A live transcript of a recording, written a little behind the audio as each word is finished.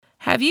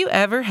Have you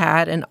ever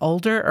had an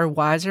older or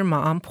wiser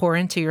mom pour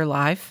into your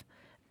life?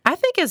 I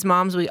think as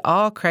moms, we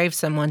all crave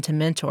someone to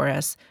mentor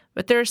us,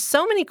 but there are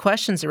so many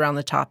questions around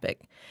the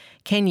topic.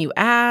 Can you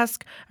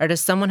ask, or does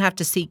someone have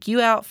to seek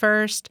you out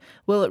first?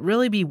 Will it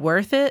really be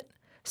worth it?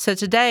 So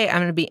today, I'm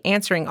going to be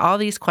answering all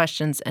these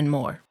questions and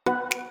more.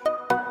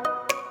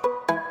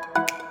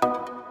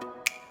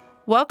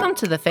 Welcome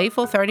to the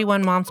Faithful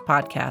 31 Moms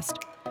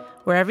podcast.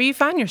 Wherever you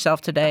find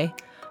yourself today,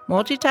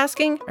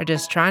 multitasking or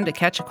just trying to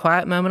catch a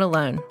quiet moment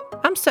alone,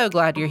 I'm so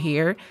glad you're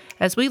here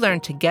as we learn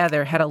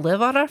together how to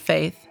live out our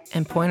faith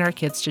and point our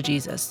kids to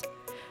Jesus.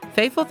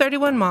 Faithful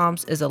 31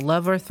 Moms is a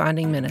love worth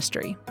finding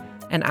ministry,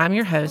 and I'm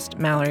your host,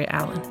 Mallory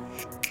Allen.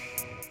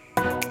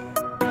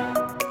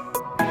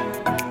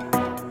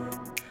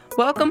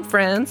 Welcome,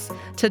 friends.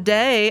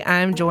 Today,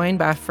 I'm joined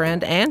by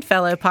friend and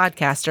fellow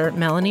podcaster,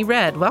 Melanie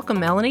Redd. Welcome,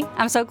 Melanie.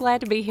 I'm so glad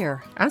to be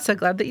here. I'm so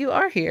glad that you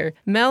are here.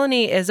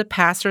 Melanie is a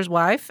pastor's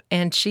wife,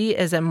 and she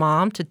is a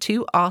mom to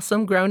two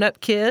awesome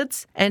grown-up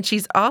kids, and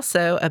she's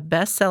also a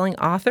best-selling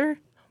author,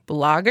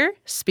 blogger,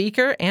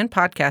 speaker, and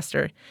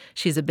podcaster.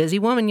 She's a busy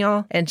woman,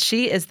 y'all, and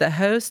she is the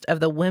host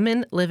of the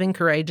Women Living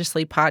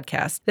Courageously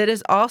podcast that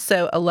is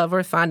also a love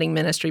worth finding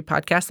ministry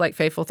podcast like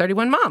Faithful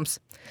 31 Moms.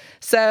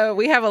 So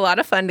we have a lot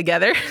of fun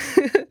together,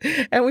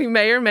 and we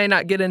may or may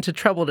not get into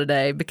trouble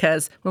today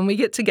because when we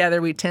get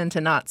together, we tend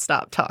to not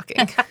stop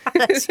talking.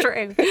 That's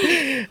true.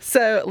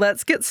 So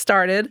let's get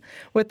started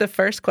with the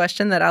first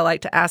question that I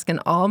like to ask in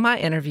all my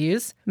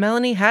interviews.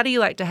 Melanie, how do you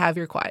like to have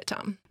your quiet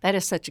time? That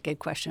is such a good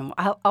question.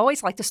 I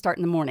always like to start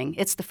in the morning.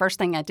 It's the first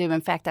thing I do. In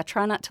fact, I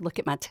try not to look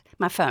at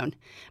my phone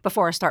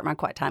before I start my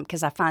quiet time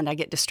because I find I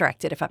get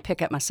distracted if I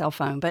pick up my cell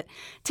phone. But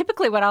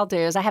typically what I'll do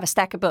is I have a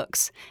stack of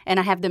books, and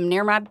I have them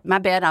near my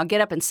bed. I'll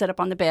get up and sit up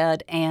on the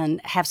bed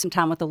and have some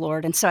time with the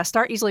Lord. And so I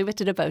start usually with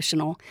the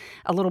devotional,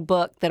 a little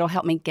book that'll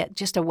help me get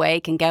just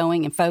awake and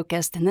going and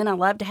focused. And then I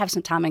love to have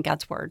some time in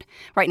God's Word.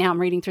 Right now I'm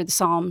reading through the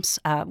Psalms,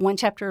 one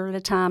chapter at a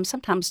time,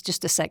 sometimes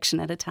just a section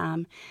at a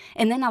time.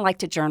 And then I like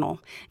to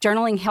journal.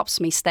 Journaling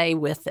helps me stay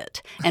with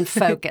it and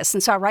focus.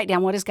 And so I write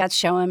down what is God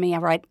showing me.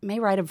 I may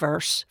write a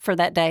verse for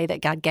that day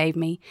that God gave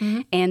me.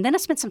 Mm-hmm. And then I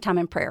spend some time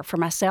in prayer for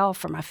myself,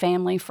 for my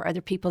family, for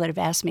other people that have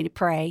asked me to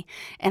pray.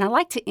 And I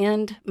like to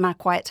end my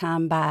quiet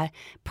time by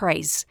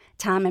praise,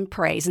 time and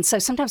praise. And so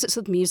sometimes it's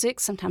with music,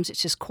 sometimes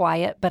it's just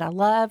quiet, but I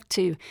love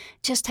to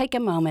just take a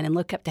moment and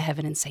look up to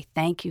heaven and say,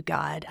 thank you,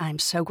 God. I'm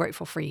so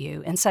grateful for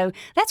you. And so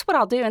that's what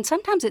I'll do. And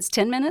sometimes it's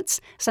 10 minutes,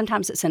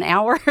 sometimes it's an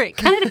hour. It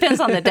kind of depends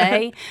on the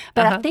day.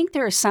 But I think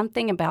there is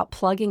something about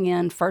plugging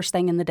in first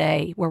thing in the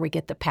day where we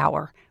get the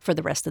power for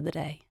the rest of the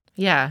day.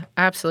 Yeah,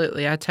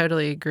 absolutely. I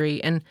totally agree.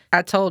 And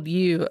I told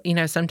you,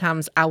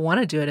 sometimes I want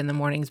to do it in the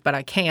mornings, but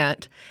I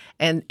can't.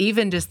 And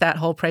even just that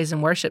whole praise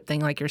and worship thing,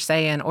 like you're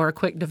saying, or a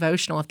quick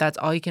devotional, if that's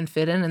all you can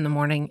fit in the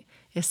morning,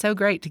 is so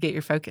great to get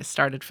your focus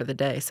started for the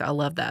day. So I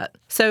love that.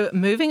 So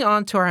moving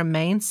on to our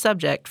main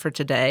subject for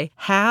today,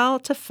 how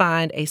to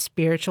find a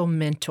spiritual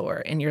mentor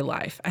in your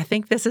life. I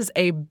think this is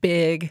a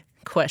big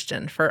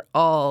question for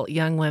all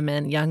young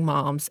women, young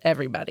moms,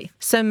 everybody.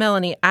 So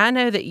Melanie, I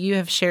know that you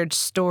have shared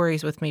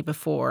stories with me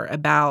before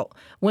about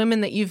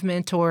women that you've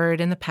mentored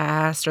in the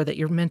past or that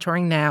you're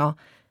mentoring now.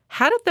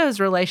 How did those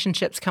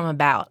relationships come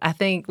about? I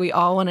think we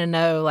all want to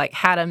know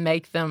how to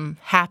make them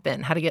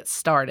happen, how to get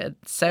started.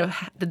 So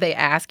did they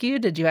ask you?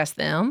 Did you ask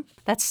them?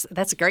 That's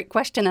a great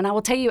question. And I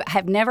will tell you, I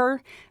have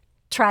never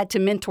tried to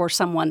mentor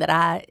someone that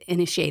I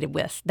initiated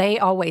with. They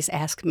always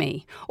ask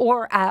me,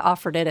 or I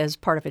offered it as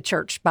part of a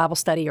church Bible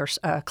study or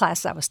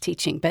class I was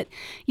teaching. But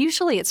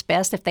usually it's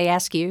best if they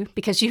ask you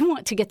because you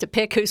want to get to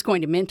pick who's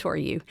going to mentor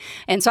you.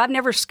 And so I've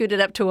never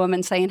scooted up to them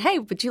and saying, hey,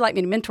 would you like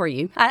me to mentor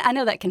you? I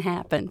know that can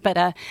happen, but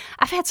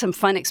I've had some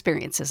fun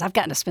experiences. I've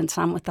gotten to spend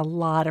time with a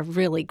lot of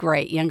really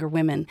great younger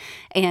women.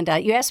 And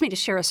you asked me to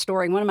share a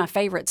story. One of my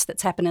favorites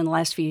that's happened in the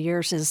last few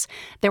years is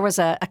there was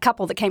a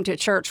couple that came to a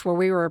church where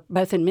we were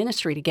both in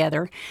ministry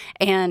together.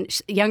 And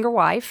younger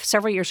wife,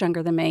 several years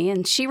younger than me,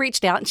 and she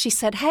reached out and she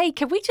said, hey,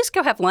 can we just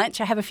go have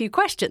lunch? I have a few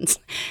questions.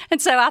 And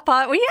so I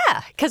thought, well,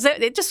 yeah, because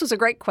it just was a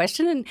great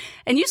question.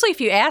 And usually if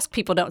you ask,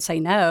 people don't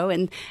say no.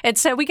 And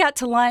so we got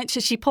to lunch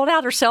and she pulled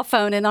out her cell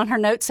phone, and on her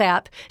notes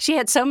app, she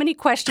had so many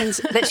questions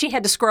that she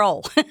had to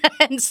scroll.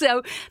 And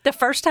so the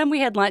first time we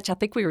had lunch, I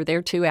think we were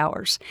there 2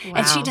 hours. Wow.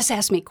 And she just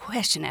asked me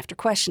question after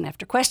question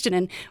after question.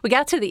 And we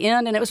got to the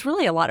end, and it was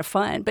really a lot of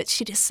fun. But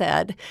she just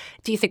said,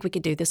 do you think we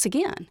could do this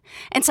again?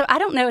 And so I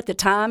don't know at the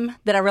time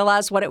that I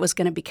realized what it was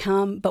going to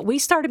become, but we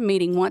started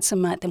meeting once a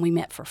month, and we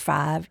met for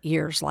 5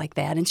 years like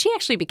that. And she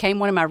actually became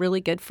one of my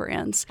really good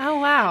friends. Oh,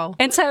 wow.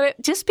 And so it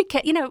just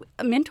became,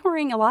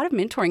 mentoring, a lot of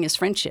mentoring is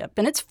friendship.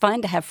 And it's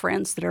fun to have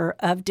friends that are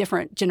of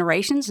different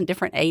generations and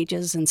different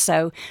ages. And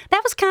so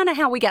that was kind of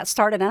how we got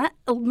started. And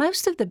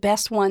most of the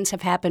best ones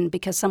have happened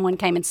because someone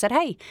came and said,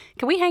 hey,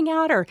 can we hang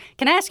out, or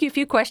can I ask you a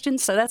few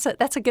questions? So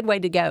that's a good way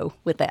to go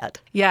with that.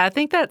 Yeah, I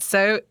think that's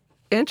so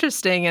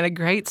interesting and a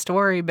great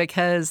story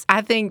because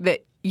I think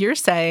that you're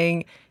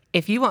saying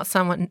if you want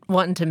someone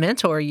wanting to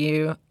mentor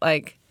you,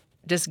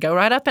 just go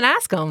right up and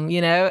ask them,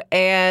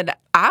 And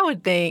I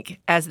would think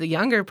as the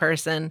younger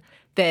person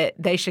that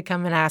they should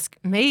come and ask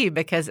me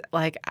because,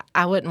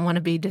 I wouldn't want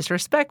to be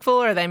disrespectful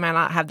or they might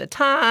not have the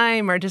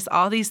time or just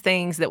all these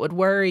things that would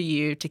worry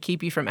you to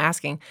keep you from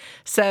asking.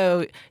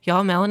 So,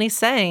 y'all, Melanie's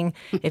saying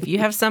if you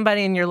have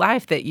somebody in your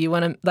life that you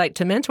want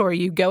to mentor,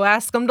 you go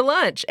ask them to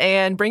lunch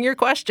and bring your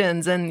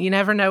questions, and you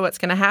never know what's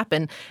going to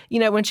happen.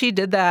 When she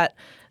did that,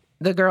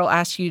 the girl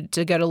asked you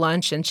to go to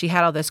lunch and she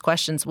had all those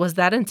questions. Was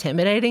that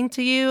intimidating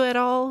to you at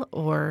all,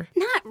 or?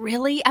 Not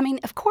really. I mean,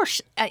 of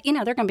course, there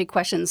are going to be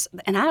questions,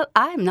 and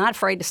I'm not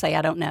afraid to say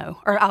I don't know,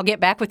 or I'll get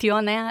back with you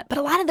on that. But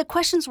a lot of the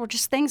questions were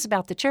just things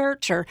about the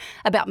church or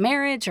about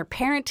marriage or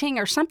parenting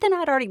or something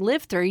I'd already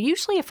lived through.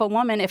 Usually if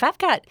I've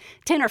got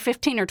 10 or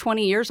 15 or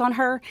 20 years on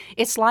her,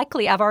 it's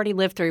likely I've already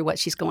lived through what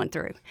she's going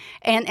through.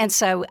 And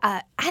so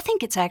I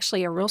think it's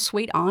actually a real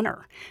sweet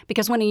honor,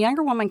 because when a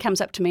younger woman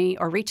comes up to me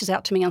or reaches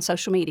out to me on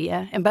social media,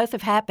 and both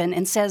have happened,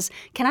 and says,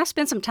 "Can I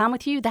spend some time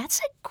with you?"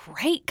 That's a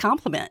great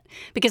compliment,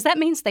 because that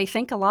means they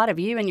think a lot of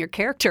you and your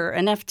character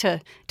enough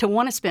to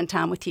want to spend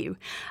time with you.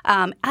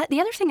 The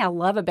other thing I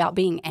love about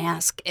being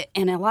asked,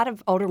 and a lot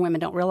of older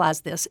women don't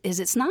realize this, is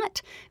it's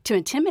not to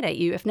intimidate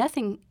you. If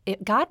nothing,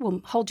 God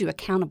will hold you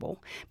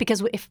accountable.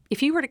 Because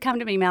if you were to come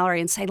to me, Mallory,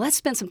 and say, "Let's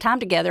spend some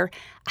time together,"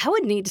 I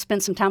would need to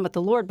spend some time with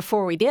the Lord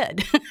before we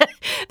did.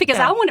 Because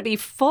I want to be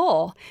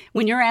full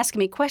when you're asking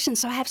me questions,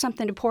 so I have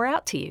something to pour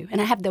out to you.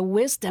 And I have the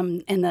wisdom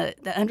and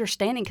the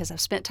understanding because I've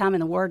spent time in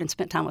the Word and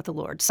spent time with the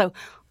Lord. So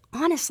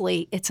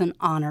honestly, it's an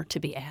honor to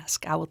be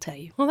asked, I will tell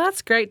you. Well,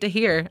 that's great to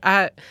hear.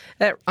 That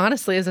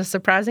honestly is a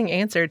surprising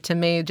answer to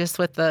me, just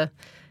with the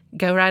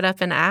go right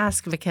up and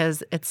ask,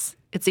 because it's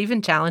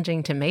even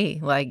challenging to me.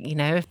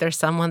 If there's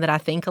someone that I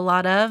think a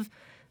lot of,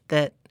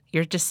 that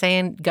you're just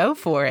saying, go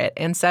for it.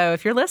 And so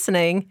if you're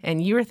listening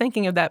and you were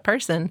thinking of that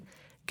person,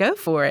 go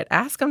for it.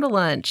 Ask them to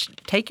lunch.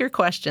 Take your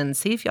questions.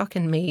 See if y'all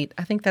can meet.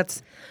 I think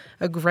that's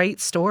a great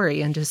story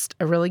and just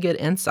a really good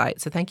insight.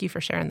 So thank you for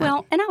sharing that.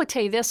 Well, and I would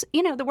tell you this,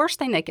 the worst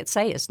thing they could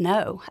say is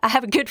no. I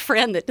have a good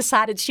friend that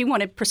decided she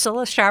wanted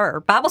Priscilla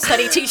Schauer, Bible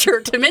study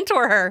teacher, to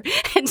mentor her.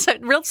 And so,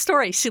 real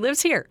story, she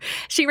lives here.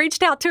 She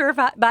reached out to her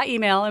by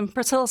email, and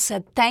Priscilla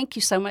said, "Thank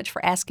you so much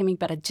for asking me,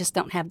 but I just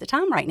don't have the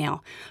time right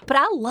now." But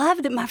I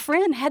love that my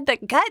friend had the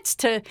guts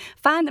to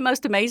find the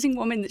most amazing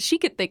woman that she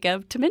could think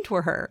of to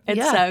mentor her.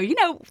 And so,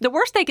 the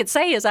worst they could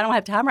say is, "I don't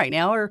have time right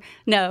now," or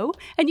 "No,"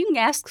 and you can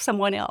ask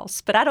someone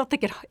else. But I don't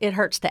think it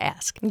hurts to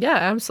ask. Yeah,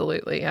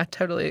 absolutely. I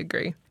totally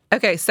agree.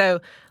 Okay, so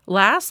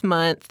last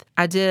month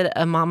I did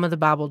a Mom of the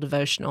Bible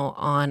devotional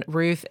on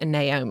Ruth and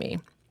Naomi.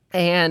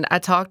 And I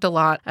talked a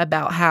lot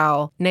about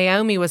how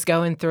Naomi was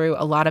going through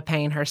a lot of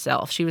pain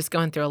herself. She was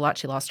going through a lot.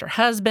 She lost her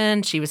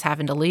husband. She was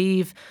having to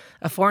leave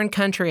a foreign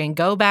country and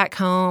go back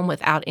home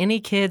without any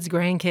kids,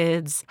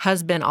 grandkids,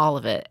 husband, all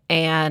of it.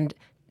 And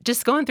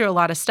just going through a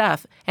lot of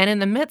stuff. And in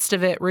the midst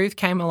of it, Ruth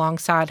came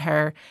alongside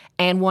her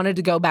and wanted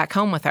to go back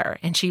home with her.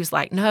 And she was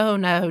like,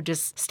 no,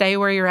 just stay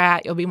where you're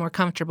at. You'll be more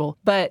comfortable.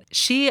 But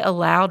she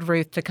allowed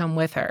Ruth to come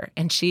with her,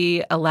 and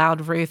she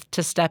allowed Ruth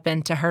to step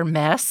into her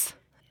mess.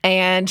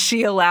 And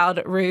she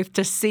allowed Ruth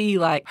to see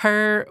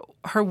her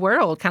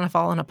world kind of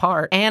falling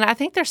apart. And I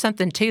think there's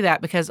something to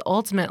that, because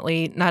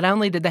ultimately, not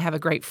only did they have a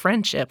great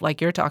friendship like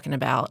you're talking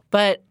about,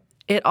 but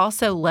it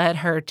also led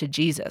her to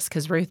Jesus,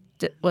 because Ruth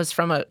was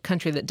from a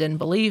country that didn't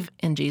believe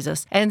in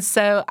Jesus. And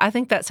so I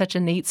think that's such a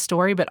neat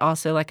story, but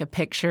also a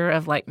picture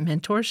of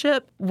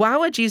mentorship. Why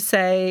would you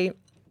say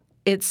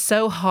it's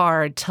so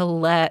hard to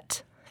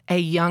let a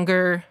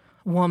younger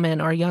woman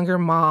or younger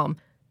mom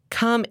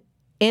come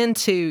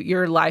into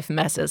your life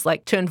messes,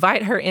 to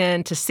invite her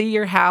in, to see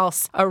your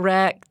house a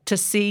wreck, to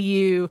see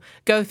you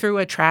go through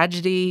a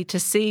tragedy, to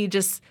see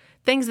just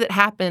things that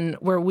happen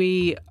where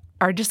we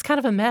are just kind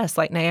of a mess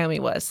like Naomi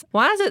was?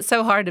 Why is it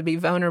so hard to be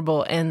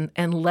vulnerable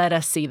and let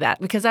us see that?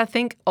 Because I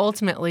think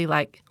ultimately,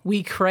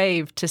 we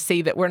crave to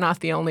see that we're not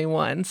the only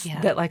ones,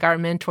 that our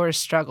mentors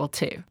struggle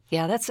too.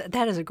 Yeah,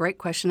 that is a great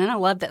question. And I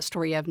love that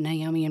story of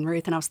Naomi and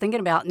Ruth. And I was thinking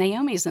about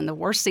Naomi's in the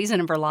worst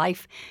season of her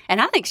life.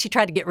 And I think she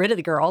tried to get rid of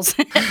the girls,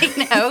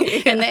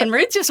 and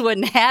Ruth just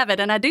wouldn't have it.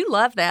 And I do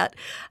love that.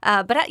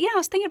 But I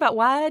was thinking about,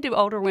 why do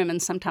older women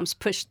sometimes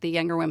push the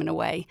younger women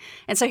away?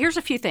 And so here's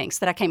a few things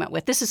that I came up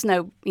with. This is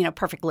no,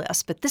 perfect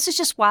list, but this is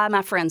just why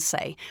my friends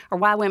say, or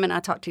why women I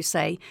talk to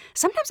say,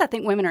 sometimes I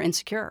think women are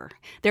insecure.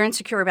 They're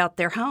insecure about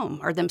their home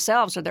or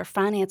themselves or their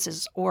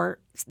finances, or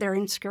they're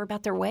insecure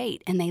about their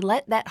weight, and they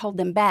let that hold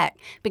them back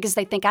because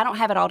they think, I don't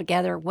have it all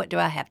together. What do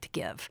I have to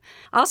give?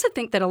 I also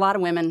think that a lot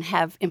of women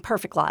have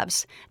imperfect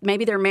lives.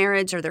 Maybe their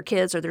marriage or their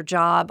kids or their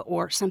job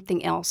or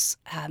something else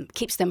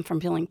keeps them from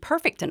feeling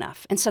perfect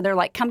enough. And so they're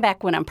like, come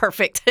back when I'm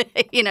perfect,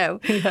 Yeah.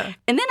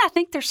 And then I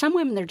think there's some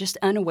women that are just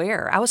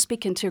unaware. I was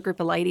speaking to a group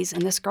of ladies,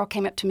 and this girl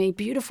came up to me,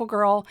 beautiful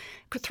girl,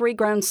 3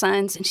 grown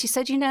sons, and she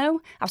said, I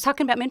was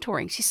talking about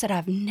mentoring. She said,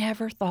 I've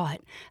never thought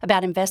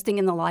about investing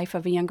in the life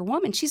of a younger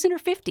woman. She's in her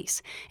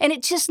 50s. And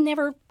it just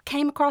never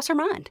came across her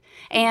mind.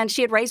 And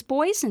she had raised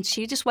boys, and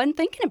she just wasn't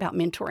thinking about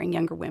mentoring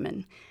younger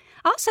women.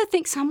 I also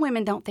think some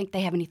women don't think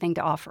they have anything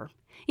to offer.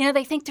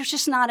 They think there's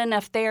just not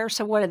enough there,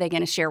 so what are they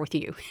going to share with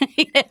you?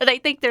 They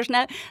think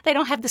they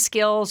don't have the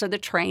skills or the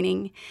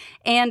training.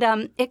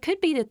 And it could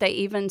be that they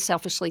even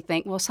selfishly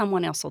think, well,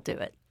 someone else will do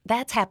it.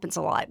 That happens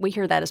a lot. We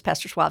hear that as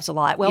pastors' wives a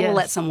lot. Well, Yes. we'll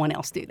let someone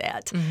else do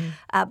that.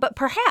 Mm-hmm. But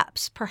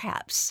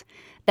perhaps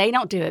they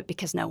don't do it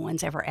because no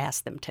one's ever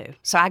asked them to.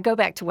 So I go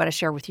back to what I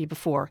shared with you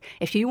before.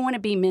 If you want to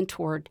be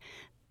mentored,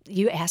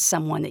 you ask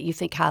someone that you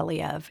think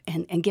highly of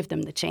and give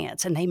them the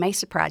chance, and they may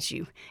surprise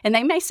you. And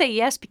they may say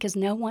yes because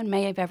no one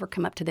may have ever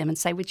come up to them and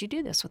say, would you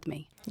do this with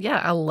me?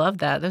 Yeah, I love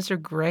that. Those are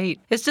great.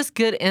 It's just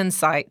good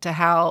insight to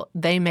how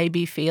they may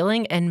be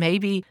feeling, and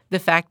maybe the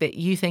fact that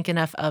you think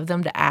enough of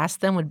them to ask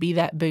them would be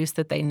that boost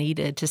that they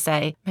needed to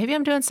say, maybe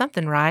I'm doing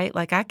something right.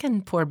 Like I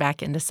can pour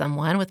back into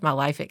someone with my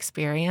life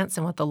experience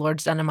and what the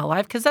Lord's done in my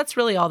life, because that's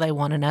really all they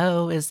want to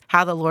know is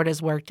how the Lord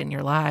has worked in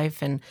your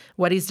life and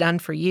what He's done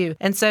for you.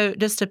 And so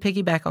just to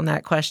piggyback on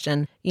that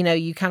question,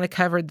 you kind of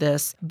covered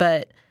this,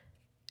 but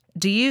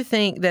do you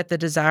think that the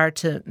desire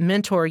to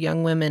mentor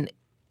young women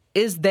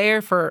is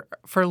there for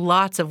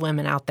lots of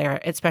women out there,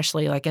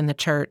 especially like in the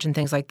church and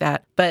things like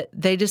that, but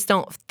they just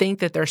don't think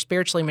that they're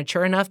spiritually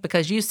mature enough?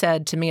 Because you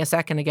said to me a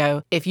second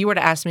ago, if you were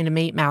to ask me to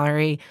meet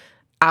Mallory,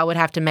 I would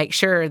have to make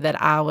sure that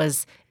I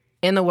was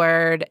in the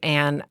Word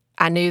and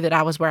I knew that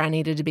I was where I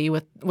needed to be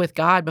with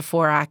God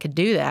before I could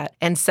do that.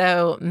 And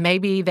so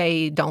maybe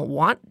they don't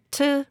want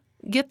to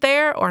get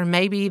there, or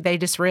maybe they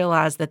just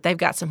realize that they've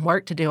got some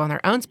work to do on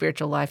their own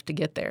spiritual life to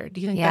get there. Do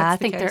you think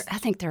that's the case? I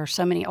think there are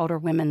so many older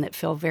women that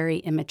feel very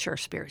immature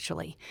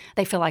spiritually.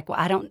 They feel like,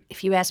 well,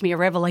 if you ask me a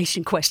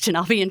revelation question,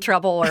 I'll be in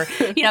trouble, or,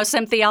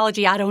 some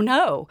theology I don't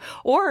know.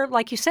 Or,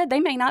 like you said, they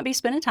may not be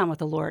spending time with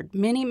the Lord.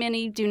 Many,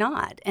 many do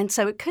not. And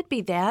so it could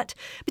be that.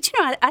 But,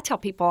 I tell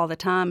people all the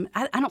time,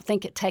 I don't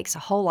think it takes a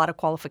whole lot of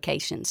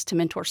qualifications to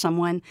mentor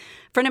someone.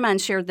 A friend of mine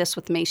shared this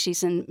with me.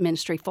 She's in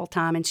ministry full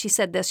time, and she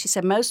said this. She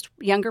said, most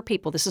younger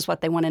people, this is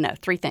what they want to know.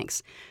 3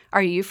 things.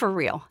 Are you for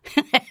real?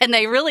 And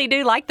they really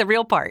do like the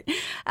real part.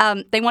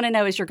 They want to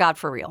know, is your God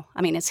for real?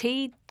 I mean, has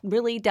He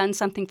really done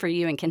something for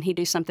you, and can He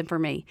do something for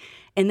me?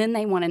 And then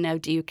they want to know,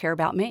 do you care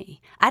about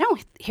me? I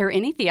don't hear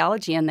any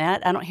theology in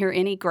that. I don't hear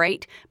any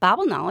great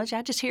Bible knowledge.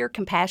 I just hear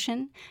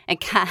compassion and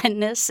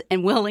kindness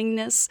and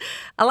willingness.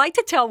 I like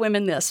to tell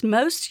women this.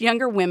 Most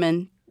younger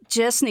women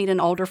just need an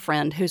older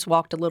friend who's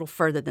walked a little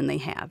further than they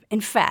have.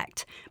 In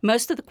fact,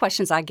 most of the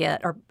questions I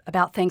get are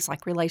about things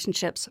like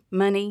relationships,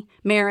 money,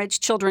 marriage,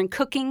 children,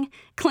 cooking,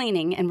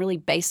 cleaning, and really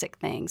basic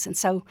things. And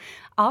so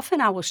often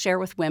I will share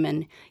with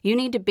women, you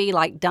need to be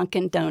like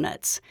Dunkin'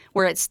 Donuts,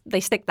 where they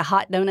stick the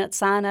hot donut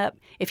sign up.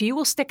 If you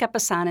will stick up a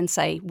sign and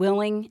say,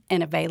 willing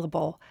and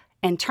available,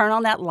 and turn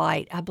on that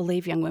light, I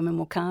believe young women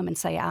will come and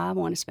say, I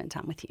want to spend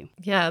time with you.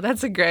 Yeah,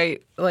 that's a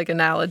great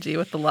analogy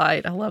with the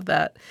light. I love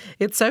that.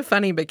 It's so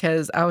funny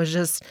because I was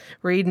just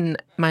reading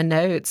my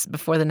notes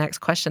before the next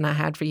question I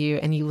had for you,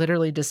 and you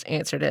literally just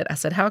answered it. I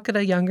said, how could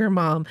a younger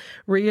mom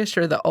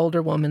reassure the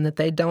older woman that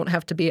they don't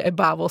have to be a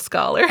Bible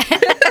scholar?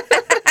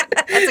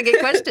 That's a good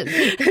question.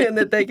 And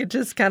that they could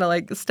just kind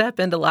of step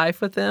into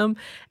life with them.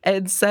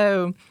 And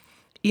so,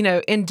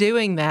 in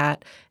doing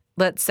that,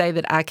 let's say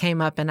that I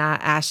came up and I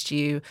asked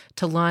you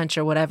to lunch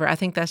or whatever. I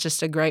think that's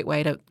just a great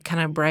way to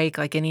kind of break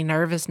any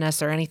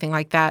nervousness or anything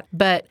like that.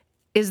 But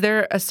is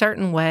there a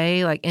certain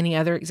way, like any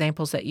other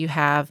examples that you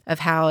have of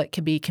how it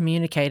could be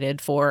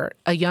communicated for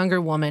a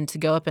younger woman to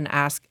go up and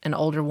ask an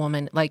older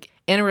woman,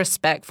 in a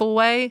respectful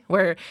way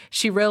where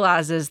she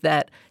realizes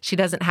that she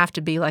doesn't have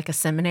to be like a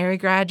seminary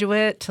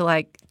graduate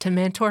to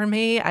mentor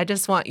me? I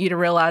just want you to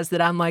realize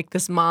that I'm like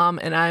this mom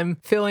and I'm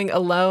feeling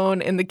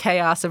alone in the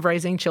chaos of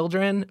raising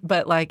children.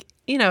 But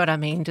you know what I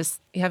mean? Just,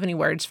 you have any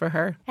words for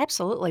her?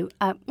 Absolutely.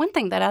 One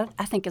thing that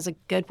I think is a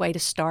good way to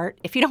start,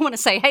 if you don't want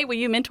to say, hey, will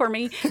you mentor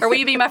me? Or will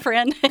you be my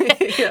friend?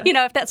 Yeah.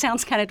 If that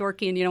sounds kind of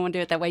dorky and you don't want to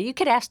do it that way, you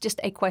could ask just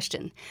a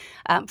question.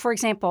 For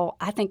example,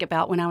 I think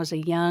about when I was a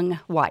young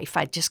wife.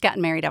 I'd just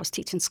gotten married. I was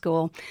teaching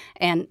school.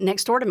 And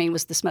next door to me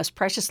was this most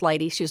precious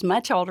lady. She was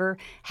much older,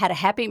 had a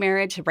happy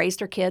marriage, raised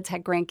her kids,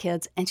 had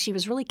grandkids, and she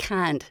was really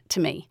kind to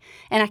me.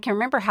 And I can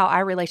remember how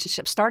our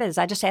relationship started is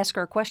I just asked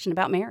her a question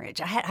about marriage.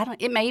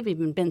 It may have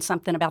even been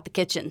something about the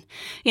kitchen.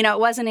 It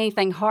wasn't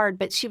anything hard,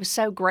 but she was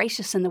so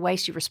gracious in the way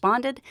she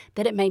responded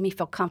that it made me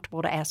feel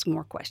comfortable to ask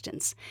more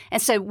questions.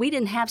 And so we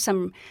didn't have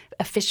some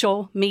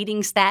official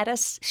meeting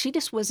status. She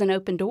just was an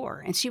open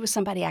door, and she was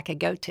somebody I could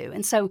go to.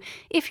 And so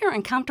if you're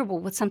uncomfortable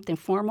with something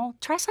formal,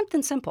 try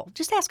something simple.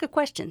 Just ask a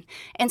question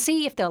and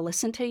see if they'll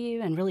listen to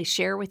you and really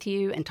share with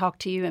you and talk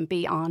to you and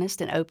be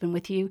honest and open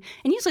with you.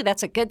 And usually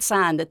that's a good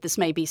sign that this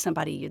may be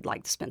somebody you'd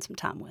like to spend some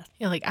time with.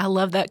 Yeah, I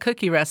love that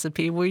cookie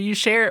recipe. Will you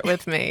share it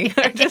with me?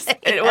 Or just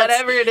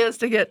whatever it is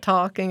to get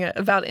talking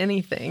about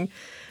anything.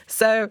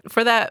 So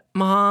for that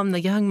mom,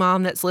 the young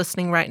mom that's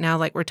listening right now,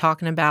 like we're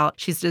talking about,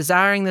 she's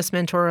desiring this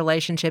mentor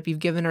relationship. You've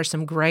given her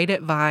some great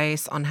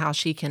advice on how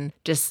she can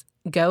just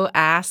go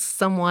ask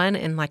someone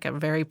in like a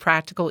very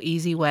practical,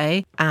 easy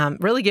way,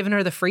 really giving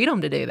her the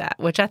freedom to do that,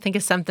 which I think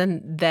is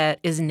something that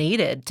is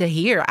needed to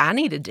hear. I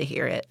needed to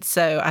hear it.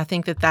 So I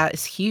think that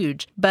is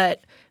huge.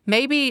 But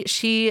maybe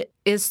she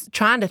is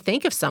trying to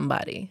think of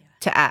somebody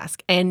to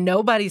ask, and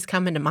nobody's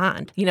coming to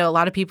mind. A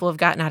lot of people have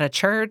gotten out of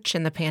church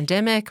in the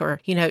pandemic, or,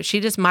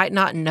 she just might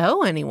not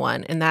know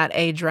anyone in that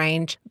age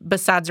range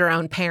besides her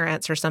own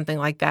parents or something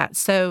like that.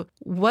 So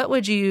what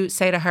would you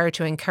say to her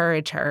to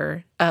encourage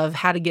her of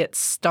how to get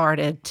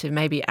started to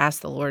maybe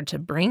ask the Lord to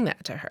bring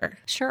that to her?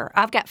 Sure.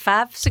 I've got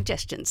 5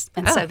 suggestions.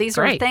 And so these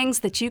are things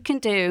that you can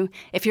do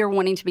if you're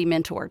wanting to be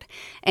mentored.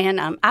 And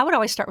I would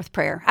always start with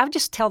prayer. I would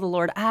just tell the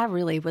Lord, I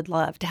really would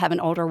love to have an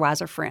older,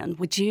 wiser friend.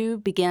 Would you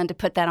begin to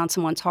put that on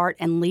someone's heart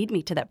and lead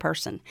me to that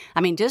person?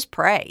 I mean, just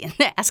pray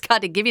and ask God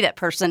to give you that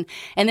person.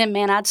 And then,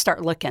 man, I'd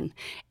start looking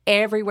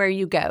everywhere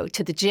you go,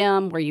 to the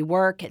gym, where you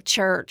work, at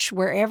church,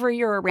 wherever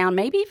you're around,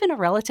 maybe even a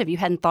relative you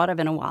hadn't thought of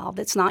in a while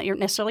that's not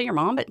necessarily your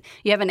mom, but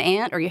you have an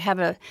aunt or you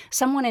have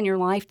someone in your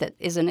life that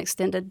is an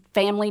extended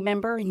family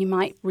member, and you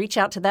might reach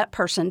out to that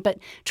person. But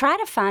try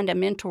to find a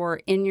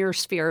mentor in your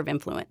sphere of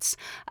influence.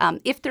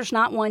 If there's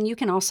not one, you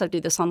can also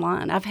do this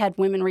online. I've had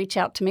women reach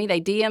out to me.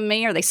 They DM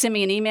me or they send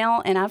me an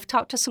email, and I've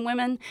talked to some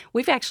women.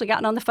 We've actually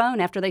gotten on the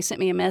phone after they sent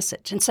me a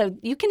message. And so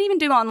you can even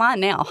do online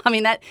now. I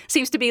mean, that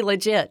seems to be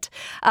legit.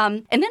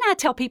 And then I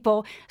tell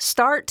people,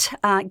 start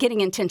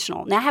getting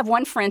intentional. Now, I have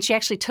one friend, she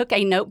actually took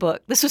a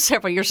notebook. This was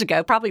several years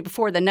ago, probably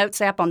before the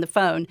Notes app on the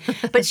phone.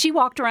 But she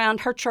walked around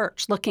her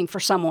church looking for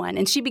someone,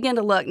 and she began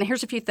to look. Now,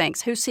 here's a few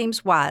things. Who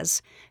seems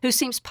wise? Who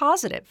seems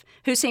positive?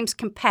 Who seems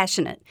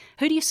compassionate?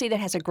 Who do you see that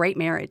has a great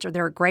marriage or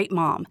they're a great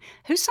mom?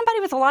 Who's somebody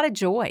with a lot of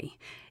joy?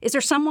 Is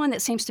there someone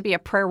that seems to be a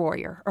prayer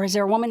warrior? Or is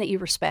there a woman that you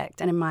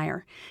respect and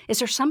admire? Is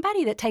there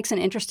somebody that takes an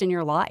interest in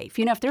your life?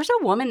 If there's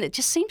a woman that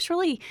just seems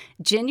really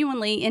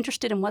genuinely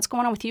interested in what's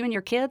going on with you and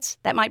your kids,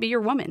 that might be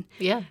your woman.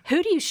 Yeah.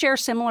 Who do you share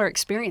similar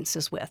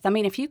experiences with? I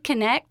mean, if you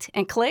connect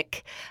and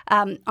click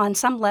on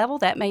some level,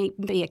 that may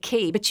be a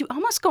key. But you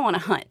almost go on a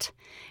hunt.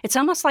 It's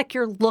almost like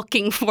you're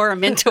looking for a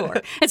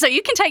mentor. And so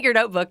you can take your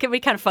notebook. It'd be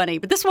kind of funny.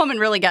 But this woman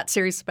really got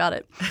serious about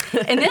it.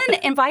 And then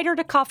invite her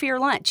to coffee or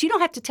lunch. You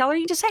don't have to tell her.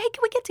 You just say, hey,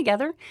 can we get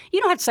together?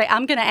 You don't have to say,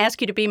 I'm going to ask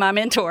you to be my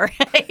mentor.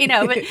 But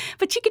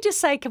you could just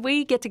say, can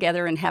we get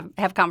together and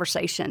have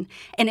conversation?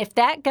 And if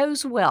that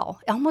goes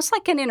well, almost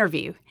like an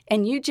interview,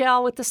 and you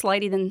gel with this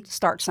lady, then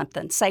start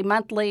something. Say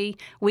monthly,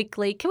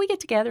 weekly. Can we get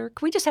together?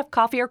 Can we just have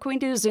coffee, or can we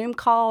do a Zoom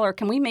call, or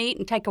can we meet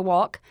and take a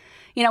walk,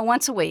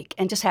 once a week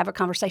and just have a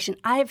conversation?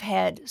 I've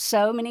had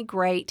so many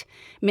great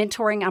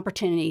mentoring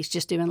opportunities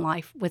just doing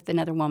life with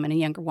another woman, a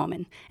younger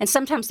woman. And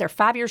sometimes they're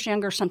 5 years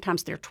younger,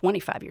 sometimes they're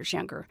 25 years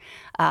younger.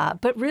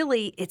 But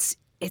really, it's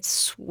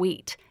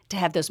sweet to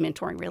have those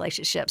mentoring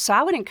relationships. So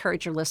I would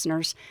encourage your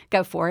listeners,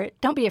 go for it.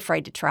 Don't be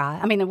afraid to try.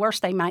 I mean, the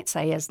worst they might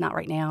say is not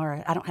right now,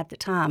 or I don't have the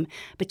time,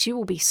 but you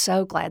will be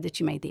so glad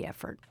that you made the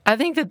effort. I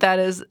think that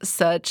is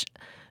such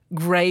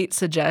great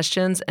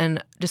suggestions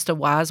and just a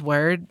wise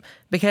word,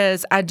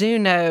 because I do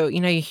know,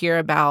 you hear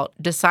about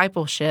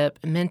discipleship,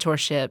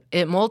 mentorship,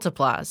 it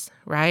multiplies,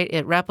 right?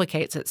 It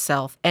replicates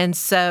itself. And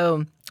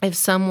so if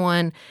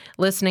someone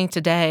listening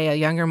today, a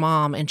younger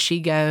mom, and she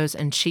goes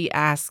and she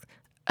asks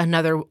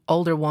another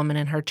older woman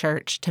in her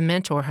church to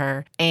mentor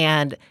her,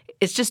 and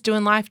it's just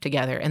doing life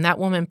together, and that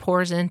woman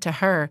pours into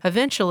her,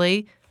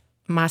 eventually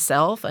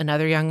myself,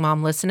 another young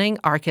mom listening,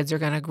 our kids are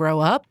going to grow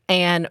up,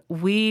 and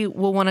we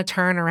will want to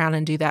turn around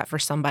and do that for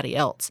somebody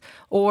else.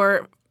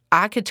 Or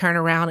I could turn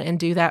around and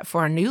do that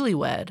for a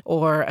newlywed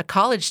or a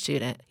college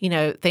student,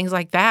 things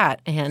like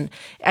that. And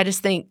I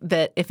just think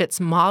that if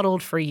it's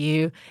modeled for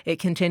you, it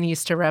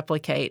continues to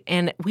replicate.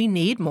 And we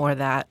need more of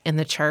that in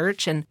the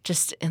church and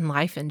just in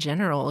life in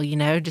general,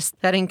 just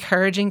that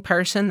encouraging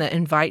person that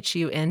invites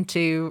you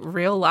into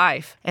real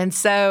life. And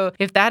so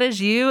if that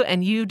is you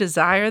and you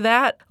desire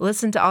that,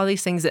 listen to all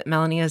these things that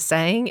Melanie is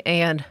saying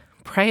and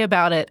pray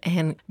about it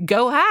and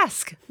go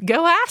ask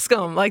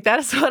them. Like, that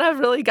is what I've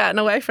really gotten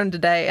away from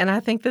today. And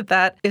I think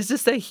that is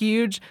just a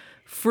huge,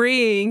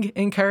 freeing,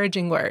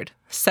 encouraging word.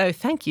 So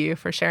thank you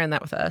for sharing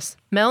that with us.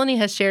 Melanie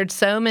has shared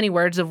so many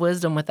words of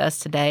wisdom with us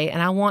today,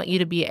 and I want you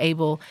to be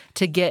able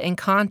to get in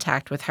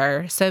contact with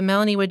her. So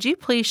Melanie, would you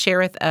please share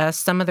with us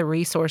some of the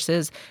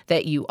resources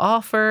that you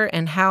offer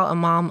and how a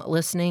mom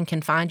listening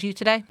can find you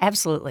today?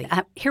 Absolutely.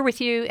 Here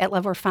with you at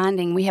Love Worth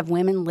Finding, we have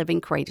Women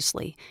Living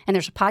Courageously. And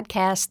there's a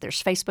podcast,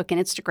 there's Facebook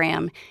and Instagram,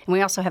 and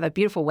we also have a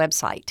beautiful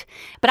website.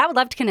 But I would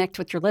love to connect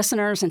with your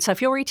listeners, and so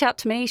if you'll reach out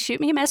to me,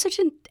 shoot me a message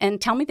and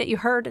tell me that you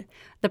heard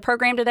the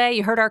program today,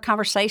 you heard our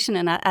conversation,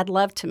 and I'd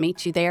love to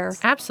meet you there.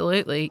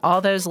 Absolutely. All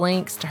those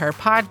links to her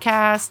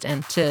podcast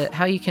and to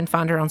how you can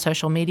find her on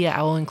social media,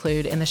 I will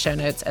include in the show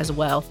notes as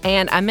well.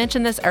 And I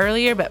mentioned this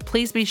earlier, but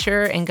please be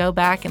sure and go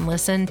back and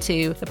listen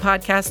to the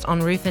podcast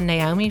on Ruth and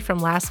Naomi from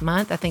last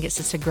month. I think it's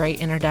just a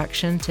great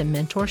introduction to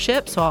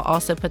mentorship. So I'll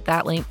also put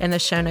that link in the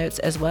show notes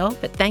as well.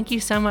 But thank you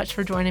so much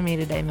for joining me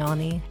today,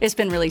 Melanie. It's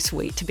been really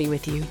sweet to be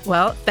with you.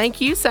 Well,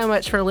 thank you so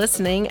much for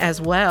listening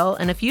as well.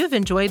 And if you have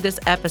enjoyed this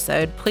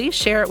episode, please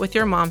share share it with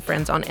your mom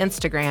friends on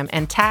Instagram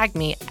and tag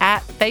me at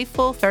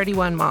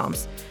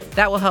Faithful31Moms.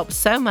 That will help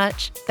so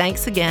much.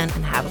 Thanks again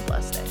and have a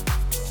blessed day.